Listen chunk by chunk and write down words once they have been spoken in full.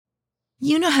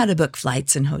You know how to book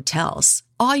flights and hotels.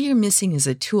 All you're missing is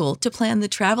a tool to plan the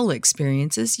travel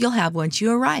experiences you'll have once you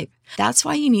arrive. That's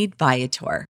why you need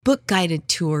Viator. Book guided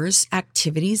tours,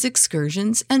 activities,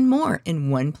 excursions, and more in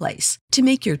one place to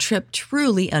make your trip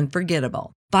truly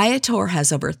unforgettable. Viator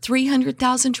has over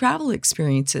 300,000 travel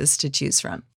experiences to choose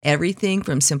from. Everything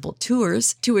from simple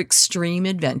tours to extreme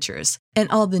adventures and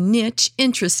all the niche,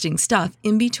 interesting stuff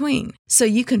in between. So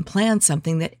you can plan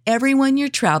something that everyone you're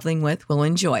traveling with will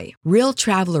enjoy. Real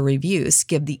traveler reviews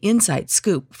give the inside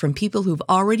scoop from people who've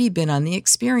already been on the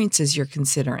experiences you're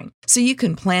considering. So you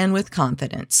can plan with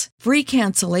confidence. Free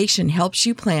cancellation helps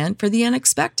you plan for the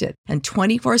unexpected. And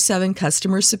 24/7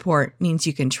 customer support means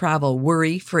you can travel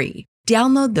worry-free.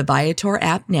 Download the Viator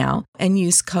app now and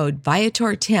use code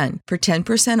Viator10 for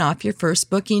 10% off your first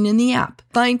booking in the app.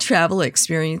 Find travel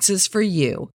experiences for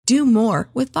you. Do more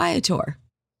with Viator.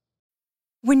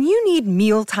 When you need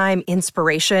mealtime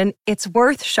inspiration, it's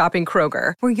worth shopping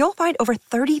Kroger, where you'll find over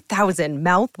 30,000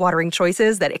 mouth-watering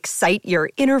choices that excite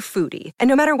your inner foodie. And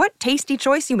no matter what tasty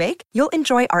choice you make, you'll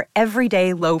enjoy our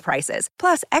everyday low prices,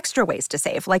 plus extra ways to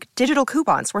save, like digital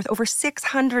coupons worth over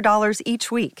 $600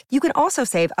 each week. You can also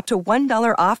save up to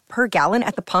 $1 off per gallon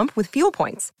at the pump with fuel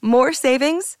points. More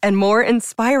savings and more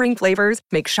inspiring flavors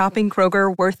make shopping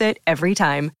Kroger worth it every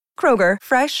time. Kroger,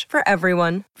 fresh for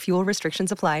everyone. Fuel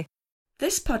restrictions apply.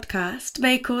 This podcast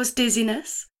may cause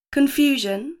dizziness,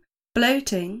 confusion,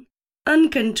 bloating,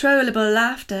 uncontrollable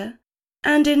laughter,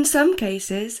 and in some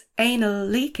cases, anal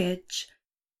leakage.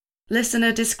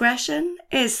 Listener discretion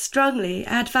is strongly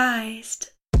advised.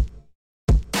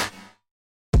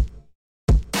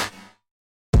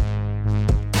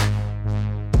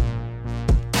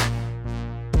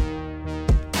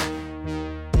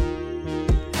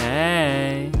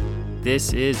 Hey,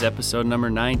 this is episode number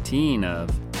 19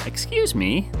 of Excuse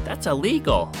Me, That's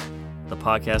Illegal, the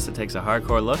podcast that takes a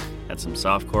hardcore look at some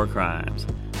softcore crimes.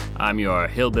 I'm your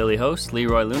hillbilly host,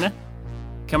 Leroy Luna,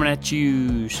 coming at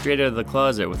you straight out of the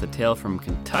closet with a tale from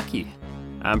Kentucky.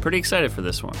 I'm pretty excited for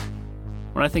this one.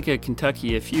 When I think of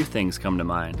Kentucky, a few things come to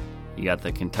mind. You got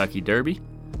the Kentucky Derby,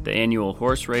 the annual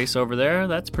horse race over there,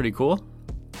 that's pretty cool.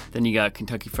 Then you got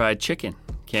Kentucky Fried Chicken,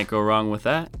 can't go wrong with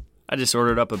that. I just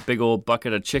ordered up a big old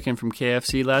bucket of chicken from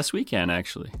KFC last weekend,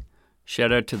 actually.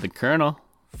 Shout out to the Colonel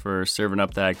for serving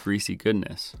up that greasy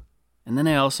goodness. And then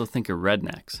I also think of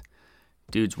rednecks.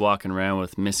 Dudes walking around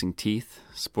with missing teeth,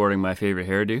 sporting my favorite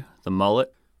hairdo, the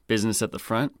mullet. Business at the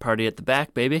front, party at the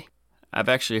back, baby. I've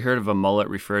actually heard of a mullet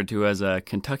referred to as a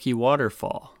Kentucky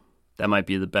waterfall. That might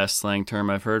be the best slang term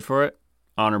I've heard for it.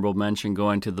 Honorable mention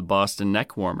going to the Boston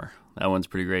neck warmer. That one's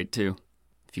pretty great too.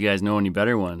 If you guys know any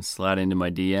better ones, slide into my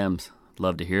DMs. I'd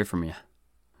love to hear from you.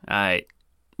 Alright.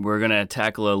 We're going to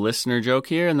tackle a listener joke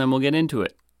here, and then we'll get into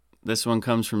it. This one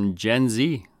comes from Gen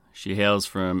Z. She hails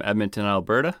from Edmonton,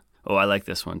 Alberta. Oh, I like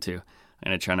this one, too. I'm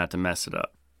going to try not to mess it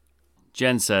up.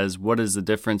 Jen says, what is the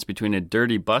difference between a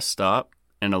dirty bus stop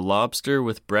and a lobster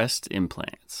with breast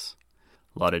implants?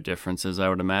 A lot of differences, I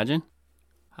would imagine.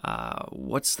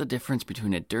 What's the difference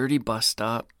between a dirty bus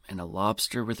stop and a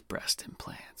lobster with breast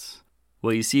implants?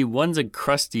 Well, you see, one's a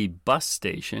crusty bus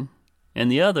station,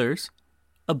 and the other's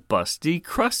a busty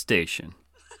crustacean.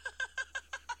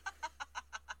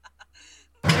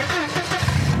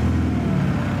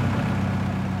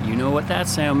 You know what that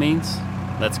sound means?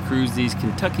 Let's cruise these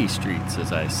Kentucky streets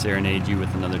as I serenade you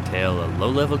with another tale of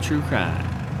low-level true crime.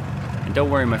 And don't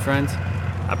worry, my friends,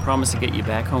 I promise to get you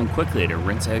back home quickly to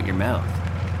rinse out your mouth.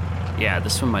 Yeah,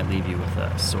 this one might leave you with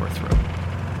a sore throat.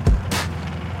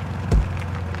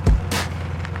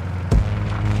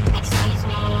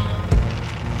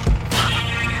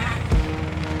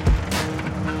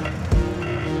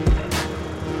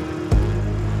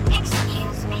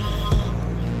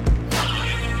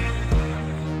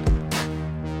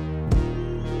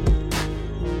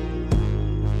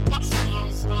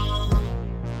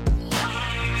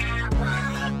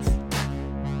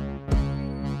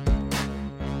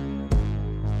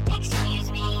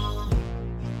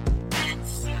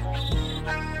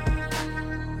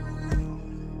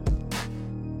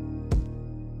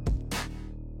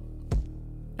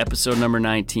 Episode number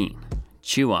 19.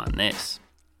 Chew on this.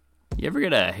 You ever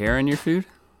get a hair in your food?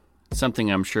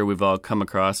 Something I'm sure we've all come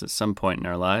across at some point in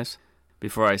our lives.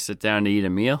 Before I sit down to eat a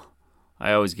meal,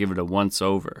 I always give it a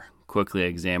once-over, quickly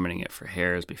examining it for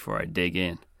hairs before I dig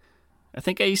in. I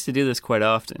think I used to do this quite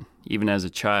often, even as a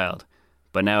child,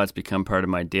 but now it's become part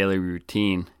of my daily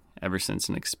routine ever since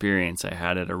an experience I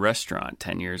had at a restaurant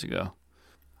 10 years ago.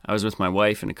 I was with my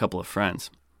wife and a couple of friends.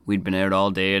 We'd been out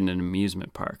all day at an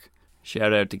amusement park.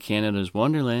 Shout out to Canada's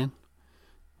Wonderland.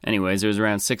 Anyways, it was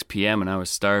around 6 p.m. and I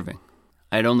was starving.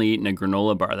 I had only eaten a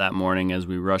granola bar that morning as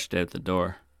we rushed out the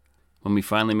door. When we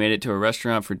finally made it to a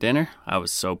restaurant for dinner, I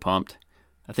was so pumped.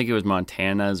 I think it was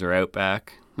Montana's or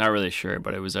Outback. Not really sure,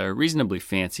 but it was a reasonably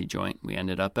fancy joint we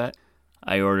ended up at.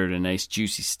 I ordered a nice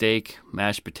juicy steak,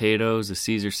 mashed potatoes, a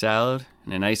Caesar salad,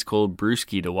 and an ice-cold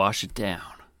brewski to wash it down.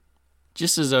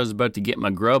 Just as I was about to get my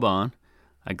grub on,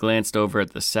 I glanced over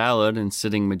at the salad, and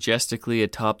sitting majestically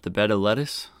atop the bed of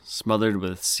lettuce, smothered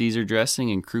with Caesar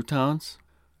dressing and croutons,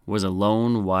 was a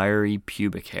lone, wiry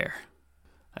pubic hair.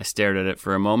 I stared at it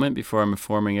for a moment before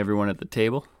informing everyone at the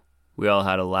table. We all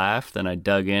had a laugh, then I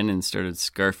dug in and started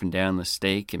scarfing down the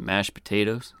steak and mashed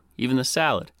potatoes, even the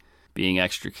salad, being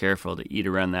extra careful to eat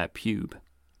around that pube.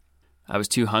 I was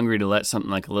too hungry to let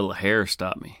something like a little hair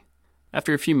stop me.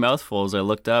 After a few mouthfuls, I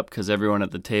looked up because everyone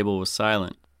at the table was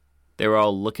silent. They were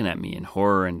all looking at me in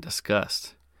horror and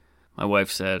disgust. My wife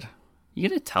said, "You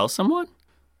gonna tell someone?"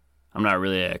 I'm not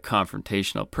really a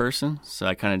confrontational person, so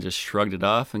I kind of just shrugged it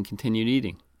off and continued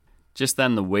eating. Just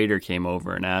then the waiter came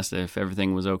over and asked if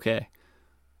everything was okay.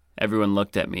 Everyone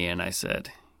looked at me and I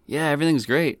said, "Yeah, everything's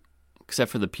great,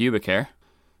 except for the pubic hair."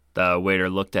 The waiter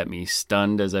looked at me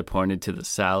stunned as I pointed to the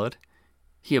salad.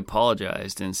 He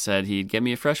apologized and said he'd get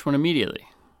me a fresh one immediately.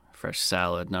 A fresh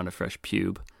salad, not a fresh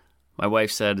pube. My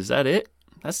wife said, "Is that it?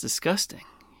 That's disgusting.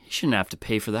 You shouldn't have to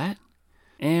pay for that."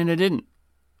 And I didn't.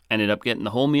 Ended up getting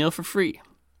the whole meal for free.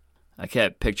 I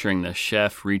kept picturing the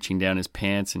chef reaching down his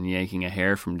pants and yanking a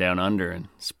hair from down under and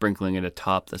sprinkling it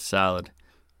atop the salad.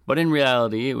 But in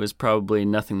reality, it was probably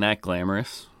nothing that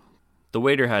glamorous. The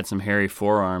waiter had some hairy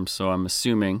forearms, so I'm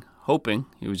hoping,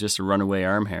 it was just a runaway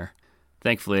arm hair.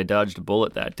 Thankfully, I dodged a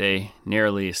bullet that day,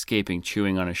 narrowly escaping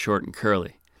chewing on a short and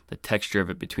curly. The texture of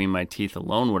it between my teeth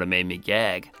alone would have made me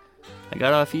gag. I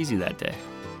got off easy that day.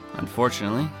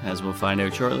 Unfortunately, as we'll find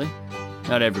out shortly,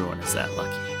 not everyone is that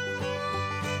lucky.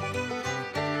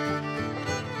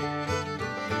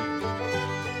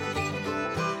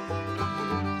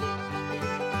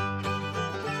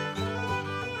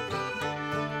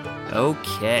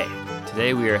 Okay,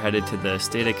 today we are headed to the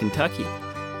state of Kentucky.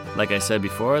 Like I said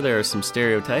before, there are some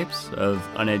stereotypes of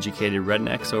uneducated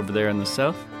rednecks over there in the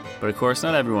South, but of course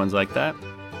not everyone's like that.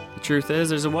 The truth is,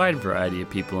 there's a wide variety of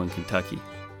people in Kentucky.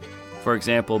 For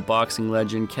example, boxing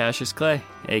legend Cassius Clay,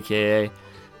 aka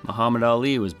Muhammad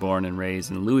Ali, was born and raised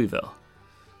in Louisville.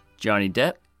 Johnny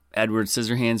Depp, Edward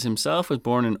Scissorhands himself, was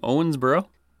born in Owensboro.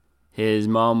 His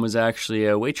mom was actually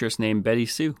a waitress named Betty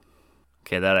Sue.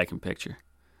 Okay, that I can picture.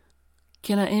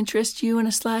 "Can I interest you in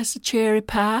a slice of cherry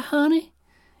pie, honey?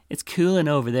 It's cooling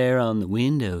over there on the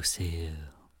windowsill."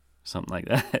 Something like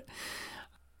that.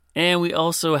 And we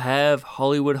also have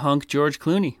Hollywood hunk George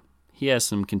Clooney. He has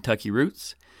some Kentucky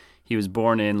roots. He was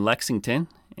born in Lexington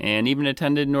and even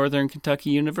attended Northern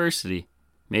Kentucky University,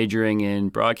 majoring in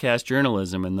broadcast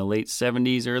journalism in the late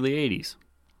 70s, early 80s.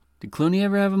 Did Clooney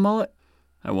ever have a mullet?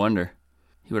 I wonder.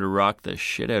 He would have rocked the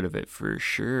shit out of it for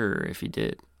sure if he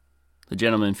did. The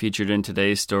gentlemen featured in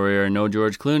today's story are no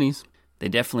George Clooney's. They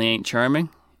definitely ain't charming,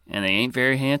 and they ain't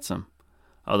very handsome,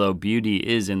 although beauty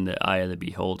is in the eye of the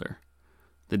beholder.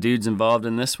 The dudes involved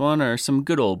in this one are some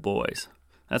good old boys.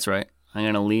 That's right, I'm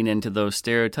going to lean into those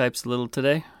stereotypes a little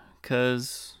today,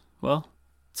 because, well,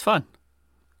 it's fun.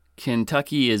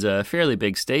 Kentucky is a fairly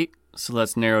big state, so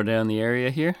let's narrow down the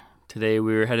area here. Today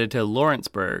we were headed to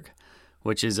Lawrenceburg,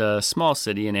 which is a small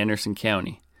city in Anderson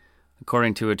County.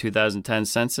 According to a 2010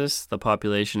 census, the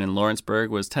population in Lawrenceburg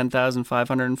was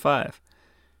 10,505.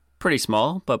 Pretty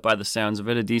small, but by the sounds of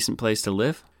it, a decent place to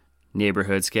live.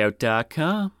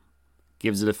 NeighborhoodScout.com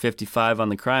gives it a 55 on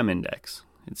the crime index.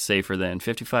 It's safer than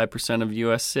 55% of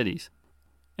U.S. cities.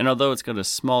 And although it's got a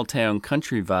small-town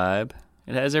country vibe,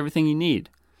 it has everything you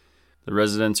need. The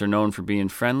residents are known for being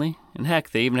friendly, and heck,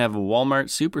 they even have a Walmart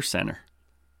supercenter.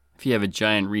 If you have a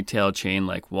giant retail chain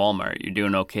like Walmart, you're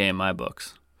doing okay in my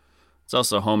books. It's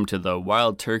also home to the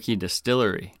Wild Turkey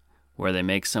Distillery, where they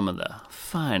make some of the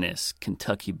finest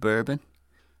Kentucky bourbon.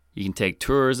 You can take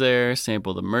tours there,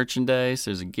 sample the merchandise,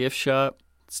 there's a gift shop.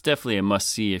 It's definitely a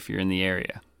must-see if you're in the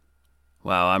area.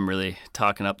 Wow, I'm really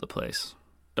talking up the place.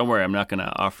 Don't worry, I'm not going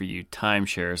to offer you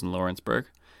timeshares in Lawrenceburg,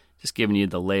 just giving you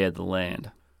the lay of the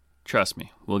land. Trust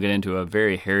me, we'll get into a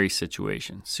very hairy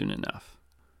situation soon enough.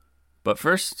 But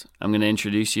first, I'm going to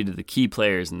introduce you to the key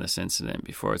players in this incident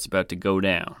before it's about to go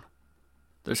down.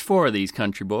 There's 4 of these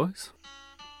country boys.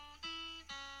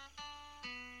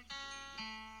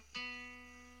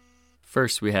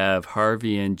 First, we have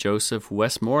Harvey and Joseph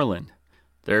Westmoreland.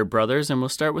 They're brothers, and we'll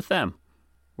start with them.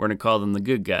 We're going to call them the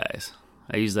good guys.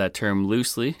 I use that term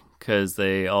loosely because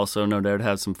they also no doubt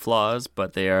have some flaws,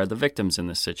 but they are the victims in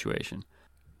this situation.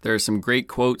 There are some great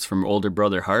quotes from older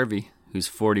brother Harvey, who's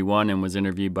 41 and was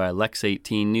interviewed by Lex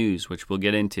 18 News, which we'll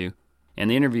get into. And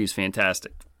the interview is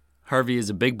fantastic. Harvey is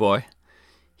a big boy.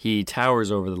 He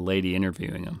towers over the lady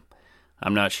interviewing him.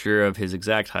 I'm not sure of his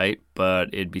exact height, but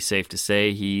it'd be safe to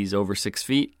say he's over 6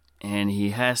 feet, and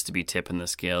he has to be tipping the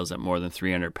scales at more than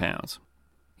 300 pounds.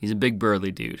 He's a big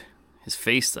burly dude. His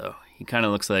face, though, he kind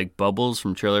of looks like Bubbles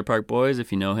from Trailer Park Boys,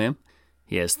 if you know him.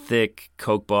 He has thick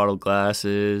Coke bottle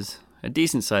glasses, a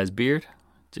decent-sized beard,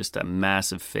 just a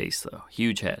massive face, though,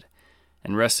 huge head.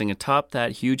 And resting atop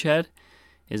that huge head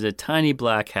is a tiny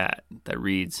black hat that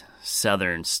reads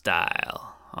Southern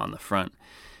Style on the front.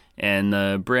 And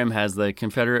the brim has the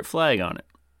Confederate flag on it.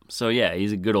 So yeah,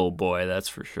 he's a good old boy, that's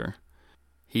for sure.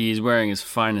 He's wearing his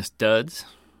finest duds,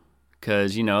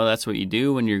 because, you know, that's what you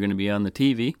do when you're going to be on the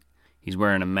TV. He's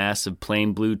wearing a massive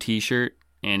plain blue t-shirt,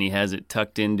 and he has it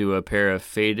tucked into a pair of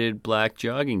faded black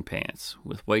jogging pants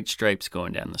with white stripes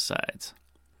going down the sides.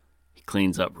 He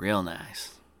cleans up real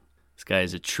nice. This guy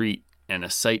is a treat and a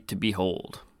sight to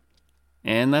behold.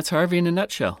 And that's Harvey in a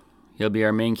nutshell. He'll be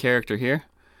our main character here.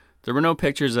 There were no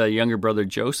pictures of younger brother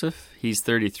Joseph. He's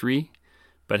 33.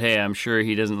 But hey, I'm sure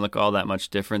he doesn't look all that much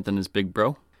different than his big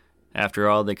bro. After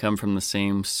all, they come from the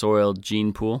same soiled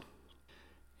gene pool.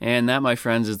 And that, my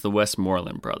friends, is the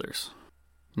Westmoreland brothers.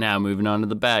 Now, moving on to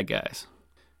the bad guys.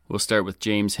 We'll start with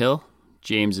James Hill.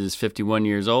 James is 51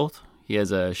 years old. He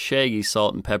has a shaggy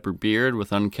salt and pepper beard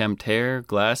with unkempt hair,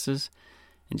 glasses,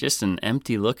 and just an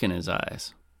empty look in his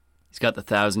eyes. He's got the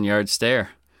 1,000-yard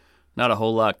stare. Not a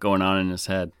whole lot going on in his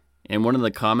head. In one of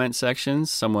the comment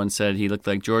sections, someone said he looked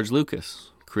like George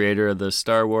Lucas, creator of the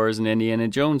Star Wars and Indiana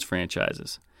Jones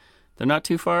franchises. They're not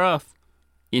too far off.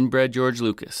 Inbred George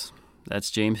Lucas.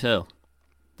 That's James Hill.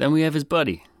 Then we have his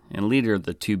buddy and leader of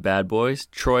the two bad boys,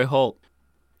 Troy Holt.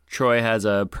 Troy has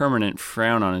a permanent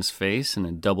frown on his face and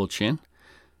a double chin.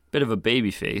 Bit of a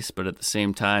baby face, but at the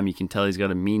same time you can tell he's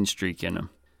got a mean streak in him.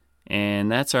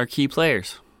 And that's our key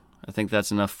players. I think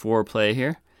that's enough foreplay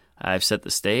here. I've set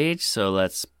the stage, so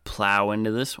let's plow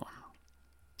into this one.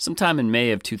 Sometime in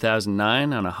May of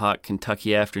 2009, on a hot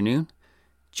Kentucky afternoon,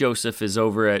 Joseph is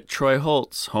over at Troy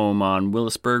Holt's home on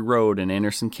Willisburg Road in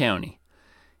Anderson County.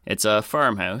 It's a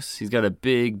farmhouse. He's got a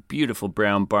big, beautiful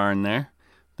brown barn there.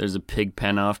 There's a pig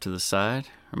pen off to the side,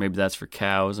 or maybe that's for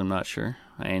cows, I'm not sure.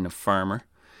 I ain't a farmer.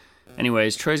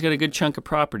 Anyways, Troy's got a good chunk of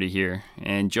property here,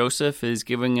 and Joseph is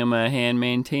giving him a hand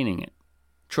maintaining it.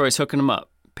 Troy's hooking him up,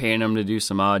 paying him to do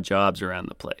some odd jobs around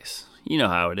the place. You know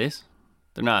how it is.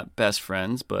 They're not best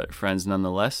friends, but friends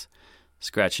nonetheless.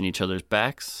 Scratching each other's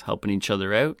backs, helping each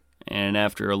other out, and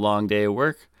after a long day of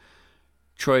work,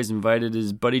 Troy's invited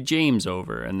his buddy James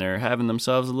over, and they're having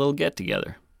themselves a little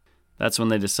get-together. That's when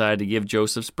they decide to give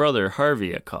Joseph's brother,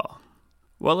 Harvey, a call.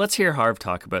 Well, let's hear Harv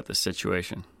talk about this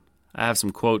situation. I have some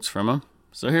quotes from him,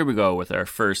 so here we go with our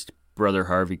first Brother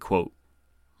Harvey quote.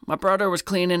 My brother was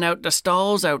cleaning out the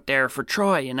stalls out there for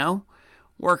Troy, you know,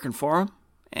 working for him,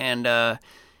 and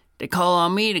they call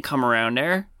on me to come around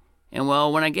there, and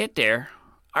well, when I get there,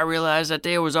 I realize that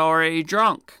they was already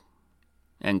drunk.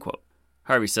 End quote.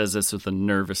 Harvey says this with a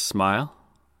nervous smile.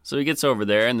 So he gets over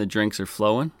there and the drinks are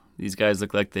flowing. These guys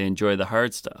look like they enjoy the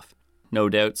hard stuff. No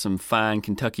doubt some fine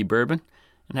Kentucky bourbon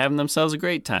and having themselves a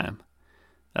great time.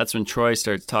 That's when Troy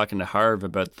starts talking to Harv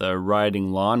about the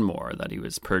riding lawnmower that he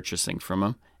was purchasing from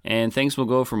him. And things will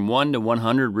go from 1 to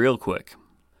 100 real quick.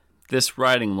 This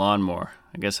riding lawnmower,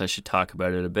 I guess I should talk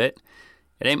about it a bit.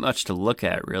 It ain't much to look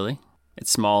at, really.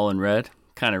 It's small and red,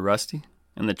 kind of rusty,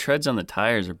 and the treads on the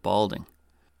tires are balding.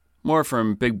 More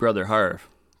from Big Brother Harv.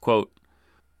 Quote,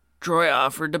 Troy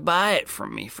offered to buy it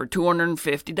from me for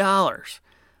 $250.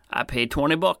 I paid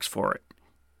 $20 for it.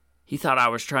 He thought I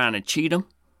was trying to cheat him.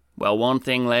 Well, one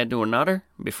thing led to another.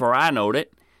 Before I knowed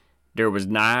it, there was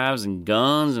knives and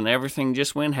guns and everything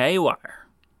just went haywire.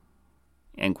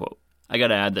 End quote. I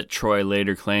gotta add that Troy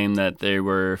later claimed that they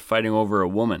were fighting over a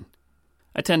woman.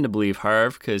 I tend to believe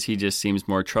Harv because he just seems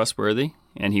more trustworthy,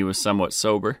 and he was somewhat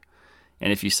sober.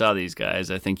 And if you saw these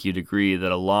guys, I think you'd agree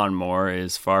that a lawnmower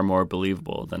is far more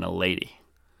believable than a lady.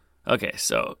 Okay,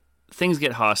 so things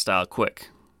get hostile quick.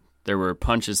 There were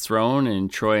punches thrown,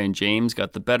 and Troy and James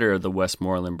got the better of the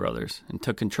Westmoreland brothers and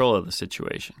took control of the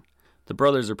situation. The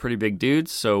brothers are pretty big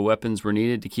dudes, so weapons were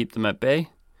needed to keep them at bay.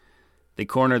 They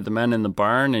cornered the men in the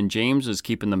barn, and James was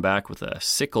keeping them back with a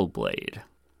sickle blade.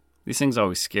 These things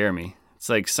always scare me. It's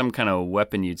like some kind of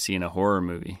weapon you'd see in a horror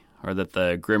movie, or that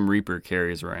the Grim Reaper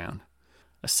carries around.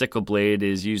 A sickle blade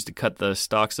is used to cut the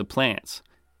stalks of plants.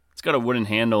 It's got a wooden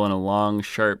handle and a long,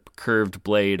 sharp, curved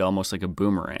blade, almost like a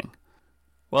boomerang.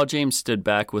 While James stood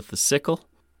back with the sickle,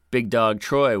 Big Dog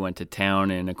Troy went to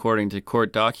town, and according to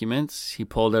court documents, he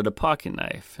pulled out a pocket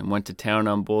knife and went to town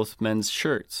on both men's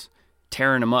shirts,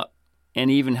 tearing them up, and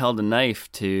even held a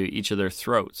knife to each of their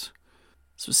throats.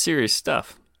 This was serious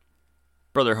stuff.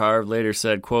 Brother Harv later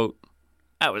said, quote,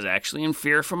 "I was actually in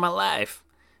fear for my life,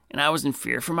 and I was in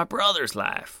fear for my brother's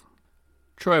life."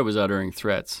 Troy was uttering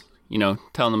threats,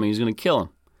 telling him he was going to kill him.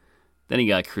 Then he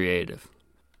got creative.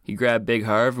 He grabbed Big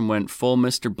Harv and went full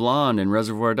Mr. Blonde in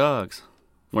Reservoir Dogs.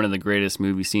 One of the greatest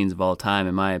movie scenes of all time,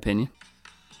 in my opinion.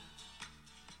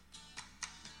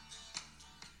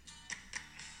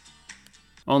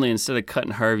 Only instead of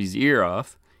cutting Harvey's ear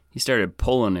off, he started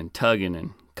pulling and tugging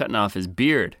and cutting off his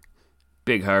beard.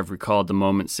 Big Harv recalled the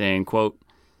moment saying, quote,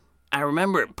 "I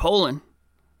remember it pulling.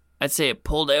 I'd say it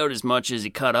pulled out as much as he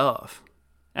cut off."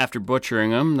 After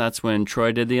butchering him, that's when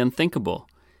Troy did the unthinkable.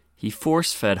 He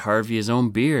force-fed Harvey his own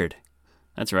beard.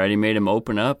 That's right, he made him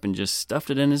open up and just stuffed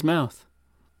it in his mouth.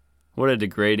 What a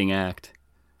degrading act.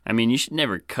 I mean, you should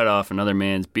never cut off another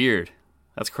man's beard.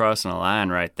 That's crossing a line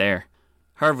right there.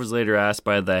 Harv was later asked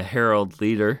by the Herald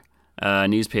Leader, a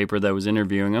newspaper that was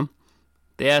interviewing him.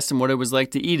 They asked him what it was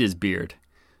like to eat his beard.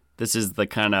 This is the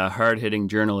kind of hard-hitting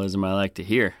journalism I like to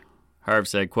hear. Harv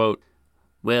said, quote,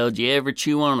 "Well, did you ever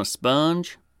chew on a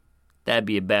sponge? That'd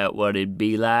be about what it'd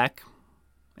be like."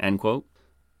 End quote.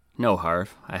 No,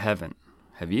 Harv, I haven't.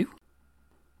 Have you?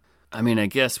 I mean, I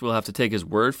guess we'll have to take his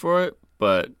word for it,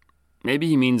 but maybe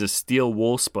he means a steel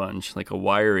wool sponge, like a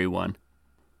wiry one.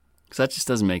 Because that just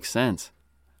doesn't make sense.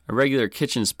 A regular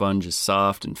kitchen sponge is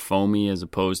soft and foamy as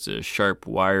opposed to sharp,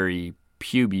 wiry,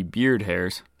 puby beard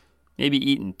hairs. Maybe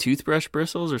eating toothbrush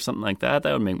bristles or something like that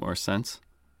would make more sense.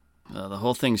 The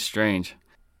whole thing's strange.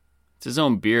 It's his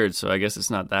own beard, so I guess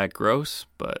it's not that gross,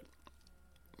 but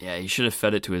yeah, he should have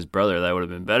fed it to his brother. That would have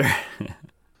been better.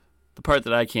 The part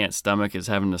that I can't stomach is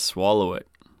having to swallow it.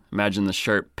 Imagine the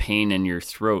sharp pain in your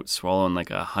throat swallowing like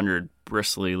 100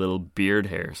 bristly little beard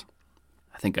hairs.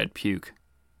 I think I'd puke.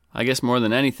 I guess more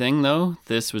than anything, though,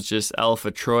 this was just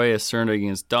Alpha Troy asserting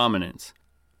his dominance.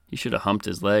 He should have humped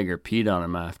his leg or peed on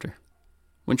him after.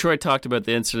 When Troy talked about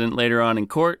the incident later on in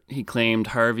court, he claimed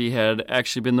Harvey had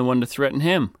actually been the one to threaten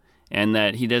him, and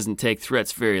that he doesn't take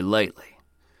threats very lightly.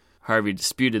 Harvey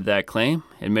disputed that claim,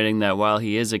 admitting that while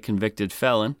he is a convicted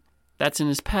felon, that's in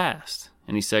his past,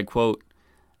 and he said, quote,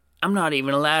 "I'm not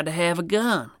even allowed to have a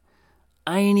gun.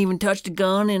 I ain't even touched a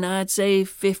gun in, I'd say,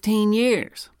 15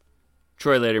 years.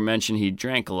 Troy later mentioned he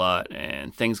drank a lot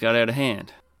and things got out of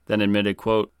hand, then admitted,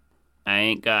 quote, "I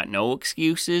ain't got no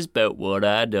excuses but what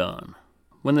I done."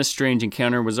 When this strange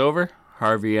encounter was over,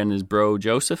 Harvey and his bro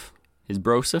Joseph,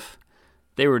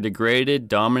 they were degraded,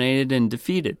 dominated, and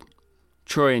defeated.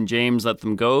 Troy and James let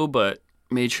them go, but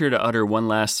made sure to utter one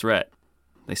last threat.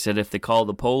 They said if they called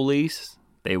the police,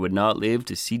 they would not live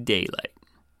to see daylight.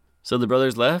 So the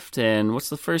brothers left, and what's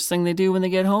the first thing they do when they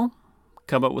get home?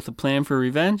 Come up with a plan for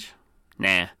revenge?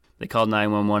 Nah, they called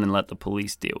 911 and let the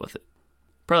police deal with it.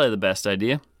 Probably the best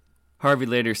idea. Harvey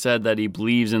later said that he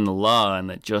believes in the law and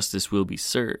that justice will be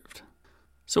served.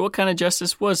 So what kind of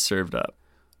justice was served up?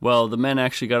 Well, the men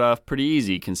actually got off pretty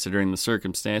easy considering the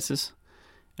circumstances.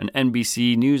 An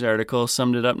NBC News article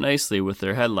summed it up nicely with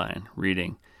their headline,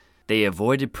 reading, "They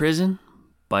avoided prison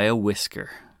by a whisker."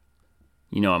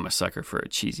 You know I'm a sucker for a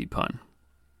cheesy pun.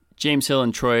 James Hill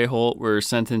and Troy Holt were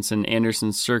sentenced in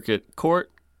Anderson Circuit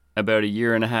Court about a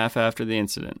year and a half after the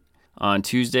incident, on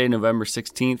Tuesday, November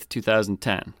 16th,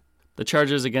 2010. The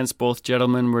charges against both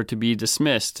gentlemen were to be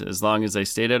dismissed as long as they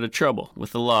stayed out of trouble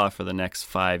with the law for the next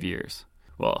 5 years.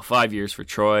 Well, 5 years for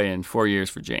Troy and 4 years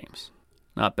for James.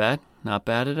 Not bad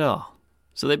at all.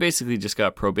 So they basically just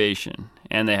got probation,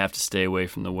 and they have to stay away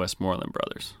from the Westmoreland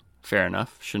brothers. Fair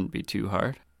enough, shouldn't be too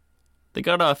hard. They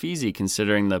got off easy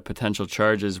considering the potential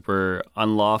charges were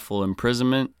unlawful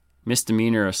imprisonment,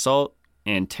 misdemeanor assault,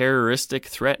 and terroristic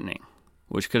threatening,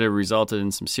 which could have resulted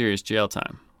in some serious jail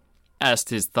time. Asked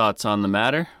his thoughts on the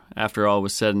matter, after all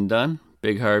was said and done,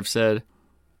 Big Harv said,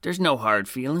 "There's no hard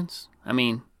feelings. I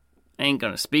mean, I ain't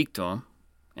gonna speak to him,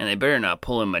 and they better not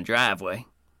pull in my driveway."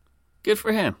 Good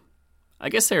for him. I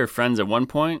guess they were friends at one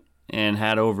point, and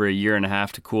had over a year and a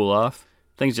half to cool off.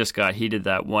 Things just got heated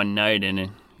that one night, and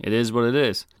it is what it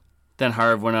is. Then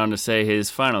Harv went on to say his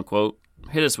final quote.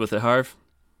 Hit us with it, Harv.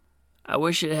 "I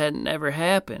wish it hadn't ever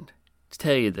happened, to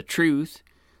tell you the truth,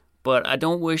 but I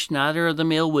don't wish neither of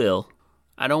them ill will.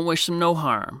 I don't wish them no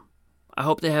harm. I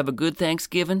hope they have a good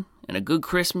Thanksgiving, and a good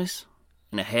Christmas,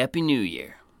 and a Happy New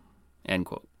Year." End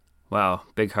quote. Wow,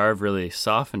 Big Harv really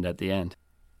softened at the end.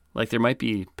 Like there might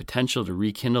be potential to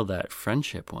rekindle that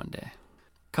friendship one day.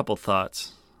 Couple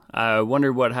thoughts. I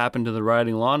wondered what happened to the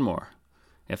riding lawnmower,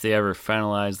 if they ever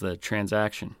finalized the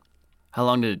transaction. How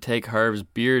long did it take Harv's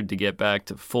beard to get back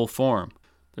to full form?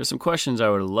 There's some questions I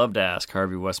would have loved to ask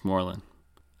Harvey Westmoreland.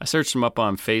 I searched him up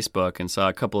on Facebook and saw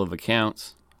a couple of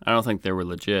accounts. I don't think they were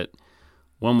legit.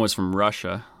 One was from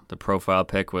Russia. The profile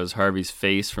pic was Harvey's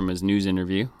face from his news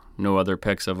interview. No other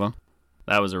pics of him.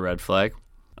 That was a red flag.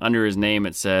 Under his name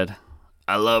it said,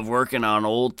 "I love working on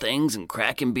old things and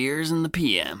cracking beers in the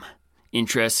PM.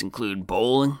 Interests include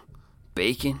bowling,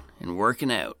 baking, and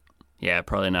working out." Yeah,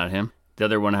 probably not him. The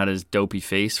other one had his dopey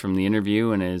face from the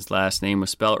interview and his last name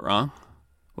was spelled wrong.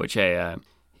 Which, hey,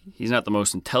 he's not the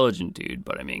most intelligent dude,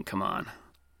 but I mean, come on.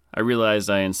 I realized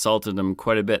I insulted him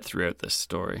quite a bit throughout this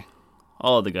story.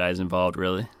 All of the guys involved,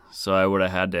 really. So I would have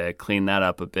had to clean that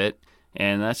up a bit.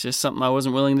 And that's just something I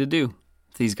wasn't willing to do.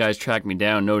 If these guys tracked me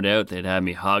down, no doubt they'd have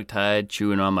me hogtied,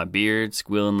 chewing on my beard,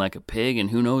 squealing like a pig,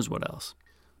 and who knows what else.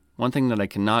 One thing that I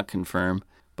cannot confirm,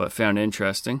 but found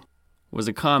interesting, was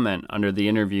a comment under the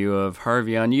interview of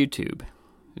Harvey on YouTube.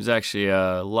 There's actually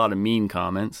a lot of mean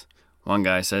comments. One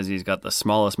guy says he's got the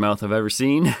smallest mouth I've ever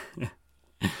seen.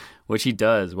 Which he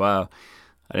does, wow.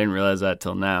 I didn't realize that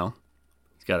till now.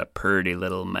 He's got a purty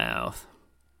little mouth.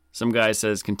 Some guy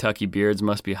says Kentucky beards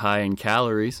must be high in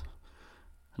calories.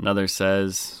 Another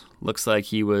says, looks like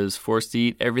he was forced to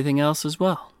eat everything else as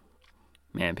well.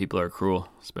 Man, people are cruel,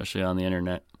 especially on the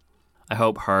internet. I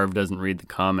hope Harv doesn't read the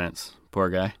comments. Poor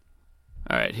guy.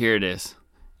 Alright, here it is.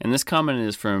 And this comment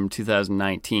is from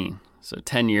 2019, so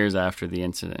 10 years after the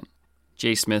incident.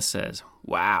 Jay Smith says,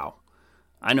 "Wow,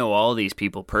 I know all these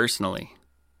people personally.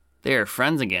 They are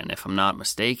friends again, if I'm not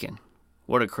mistaken.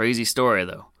 What a crazy story,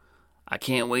 though. I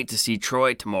can't wait to see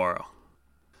Troy tomorrow."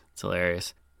 It's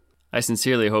hilarious. I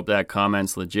sincerely hope that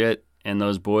comment's legit and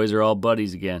those boys are all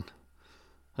buddies again.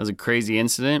 That was a crazy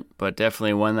incident, but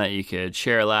definitely one that you could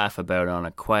share a laugh about on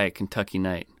a quiet Kentucky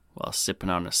night while sipping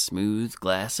on a smooth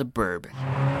glass of bourbon.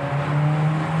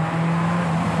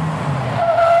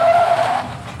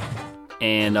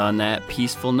 And on that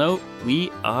peaceful note, we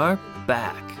are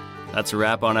back. That's a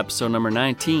wrap on episode number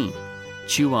 19.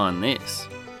 Chew on this.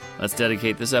 Let's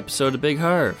dedicate this episode to Big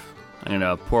Harv. I'm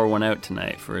going to pour one out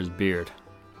tonight for his beard.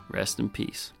 Rest in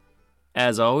peace.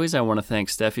 As always, I want to thank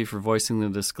Steffi for voicing the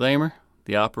disclaimer,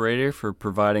 the operator for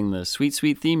providing the sweet,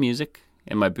 sweet theme music,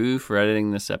 and my boo for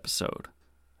editing this episode.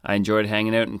 I enjoyed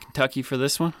hanging out in Kentucky for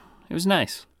this one. It was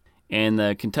nice. And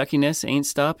the Kentucky-ness ain't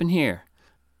stopping here.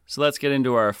 So let's get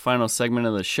into our final segment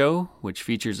of the show, which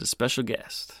features a special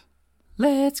guest.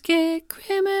 Let's get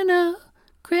criminal,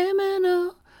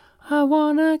 criminal. I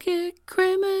wanna get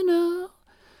criminal.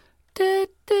 Da,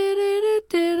 da, da,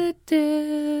 da, da,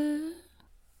 da.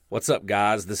 What's up,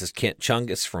 guys? This is Kent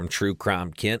Chungus from True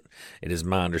Crime Kent. It is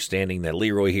my understanding that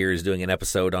Leroy here is doing an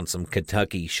episode on some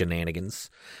Kentucky shenanigans.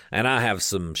 And I have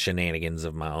some shenanigans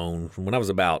of my own. When I was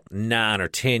about 9 or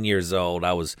 10 years old,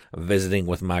 I was visiting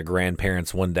with my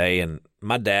grandparents one day, and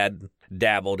my dad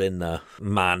dabbled in the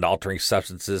mind-altering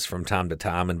substances from time to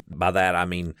time. And by that, I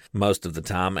mean most of the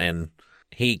time. And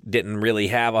he didn't really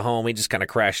have a home. He just kind of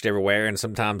crashed everywhere. And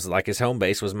sometimes, like, his home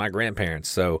base was my grandparents.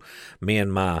 So me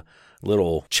and my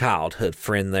little childhood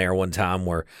friend there one time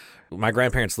where my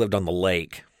grandparents lived on the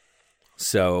lake.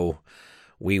 So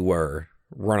we were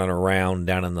running around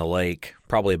down in the lake,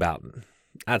 probably about,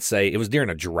 I'd say it was during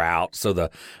a drought. So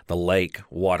the lake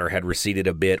water had receded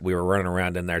a bit. We were running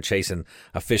around in there chasing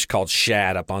a fish called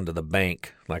shad up onto the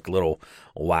bank, like little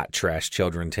white trash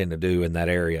children tend to do in that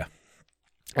area.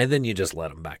 And then you just let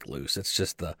them back loose. It's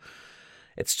just the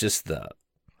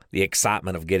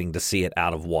excitement of getting to see it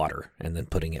out of water and then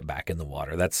putting it back in the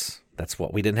water. That's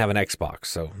what we didn't have an Xbox,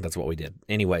 so that's what we did.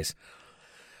 Anyways,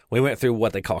 we went through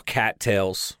what they call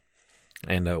cattails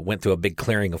and went through a big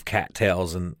clearing of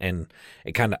cattails, and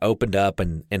it kind of opened up,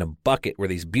 and in a bucket were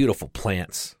these beautiful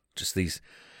plants, just these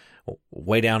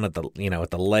way down at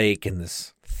the lake in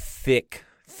this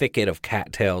thicket of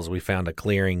cattails. We found a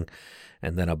clearing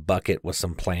and then a bucket with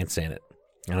some plants in it.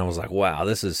 And I was like, wow,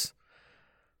 this is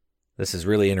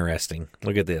really interesting.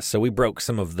 Look at this. So we broke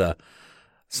some of the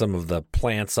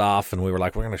plants off, and we were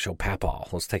like, we're going to show Papaw.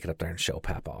 Let's take it up there and show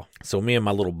Papaw. So me and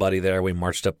my little buddy there, we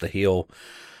marched up the hill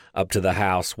up to the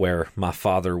house where my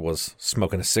father was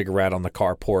smoking a cigarette on the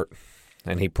carport,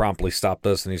 and he promptly stopped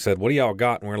us, and he said, "What do y'all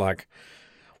got?" And we're like,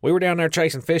 "We were down there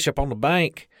chasing fish up on the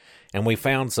bank, and we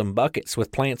found some buckets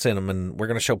with plants in them, and we're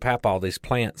going to show Papaw these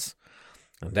plants."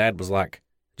 And Dad was like,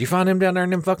 "Did you find them down there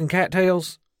in them fucking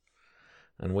cattails?"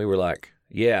 And we were like,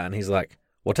 "Yeah." And he's like,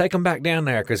 "Well, take them back down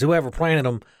there, because whoever planted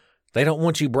them, they don't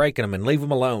want you breaking them, and leave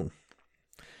them alone."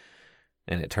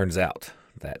 And it turns out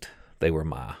that they were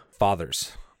my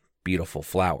father's beautiful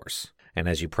flowers. And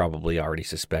as you probably already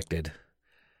suspected,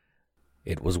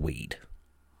 it was weed.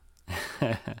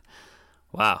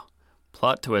 Wow,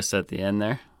 plot twist at the end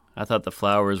there. I thought the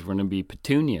flowers were going to be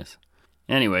petunias.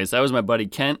 Anyways, that was my buddy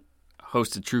Kent,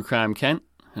 host of True Crime Kent,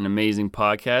 an amazing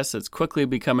podcast that's quickly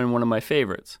becoming one of my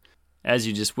favorites. As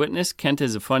you just witnessed, Kent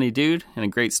is a funny dude and a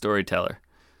great storyteller.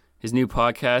 His new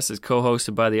podcast is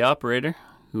co-hosted by the operator,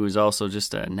 who is also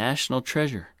just a national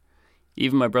treasure.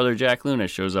 Even my brother Jack Luna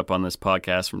shows up on this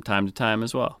podcast from time to time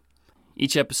as well.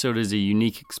 Each episode is a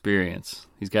unique experience.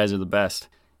 These guys are the best.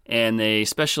 And they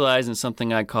specialize in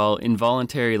something I call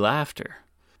involuntary laughter.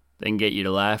 They can get you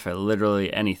to laugh at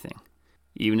literally anything.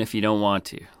 Even if you don't want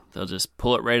to, they'll just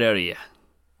pull it right out of you,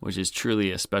 which is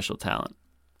truly a special talent.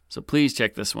 So please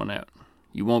check this one out.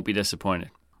 You won't be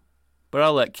disappointed. But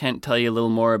I'll let Kent tell you a little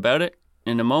more about it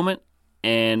in a moment,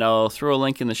 and I'll throw a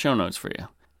link in the show notes for you.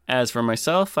 As for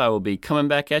myself, I will be coming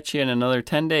back at you in another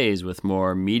 10 days with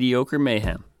more mediocre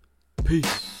mayhem.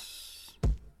 Peace.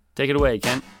 Take it away,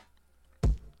 Kent.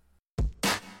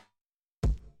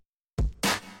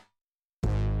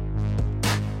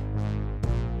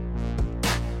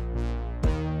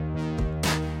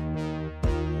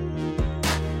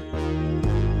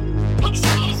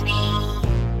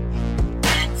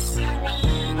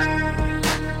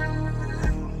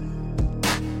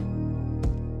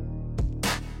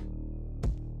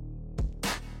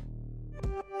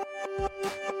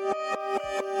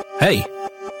 Hey.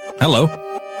 Hello.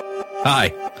 Hi.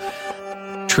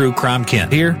 True Crime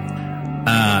Kent here.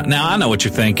 Now I know what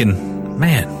you're thinking.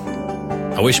 Man,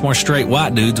 I wish more straight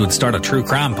white dudes would start a true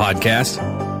crime podcast.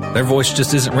 Their voice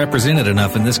just isn't represented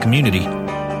enough in this community.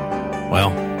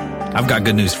 Well, I've got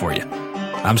good news for you.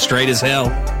 I'm straight as hell,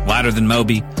 whiter than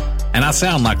Moby, and I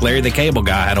sound like Larry the Cable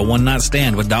Guy had a one-night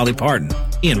stand with Dolly Parton.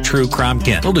 In True Crime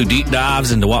Kent, we'll do deep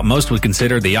dives into what most would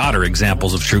consider the odder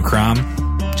examples of true crime.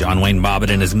 John Wayne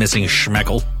Bobbitt and his missing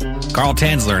schmeckle, Carl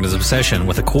Tanzler and his obsession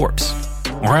with a corpse.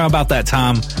 Or how about that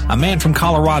time a man from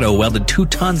Colorado welded 2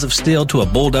 tons of steel to a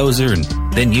bulldozer and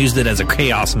then used it as a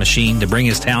chaos machine to bring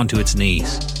his town to its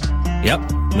knees? Yep,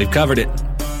 we've covered it.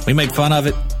 We made fun of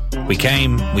it. We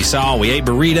came, we saw, we ate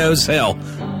burritos. Hell,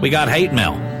 we got hate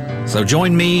mail. So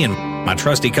join me and my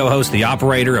trusty co-host, the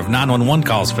operator of 911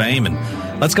 calls fame,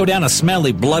 and let's go down a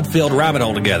smelly, blood-filled rabbit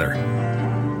hole together.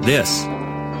 This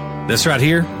right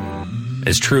here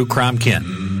is True Crime Kent.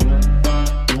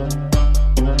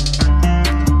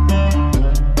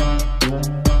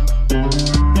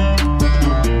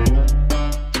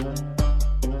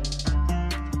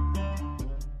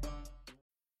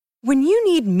 When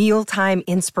you need mealtime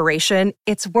inspiration,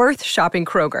 it's worth shopping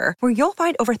Kroger, where you'll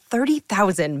find over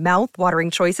 30,000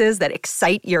 mouth-watering choices that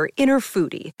excite your inner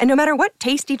foodie. And no matter what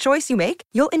tasty choice you make,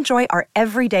 you'll enjoy our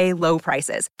everyday low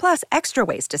prices, plus extra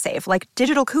ways to save, like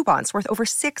digital coupons worth over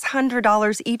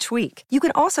 $600 each week. You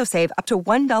can also save up to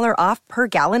 $1 off per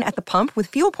gallon at the pump with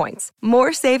fuel points.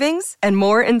 More savings and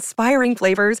more inspiring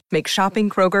flavors make shopping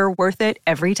Kroger worth it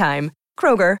every time.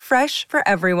 Kroger, fresh for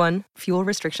everyone. Fuel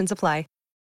restrictions apply.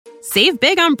 Save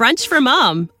big on brunch for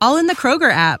mom, all in the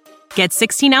Kroger app. Get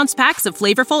 16-ounce packs of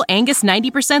flavorful Angus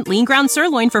 90% lean ground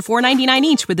sirloin for $4.99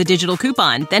 each with a digital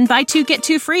coupon. Then buy 2, get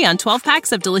 2 free on 12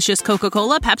 packs of delicious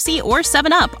Coca-Cola, Pepsi, or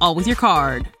 7-Up, all with your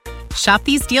card. Shop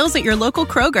these deals at your local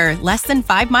Kroger, less than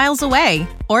 5 miles away.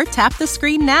 Or tap the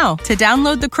screen now to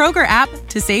download the Kroger app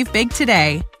to save big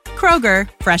today. Kroger,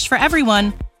 fresh for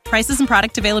everyone. Prices and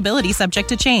product availability subject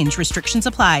to change. Restrictions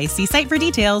apply. See site for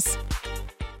details.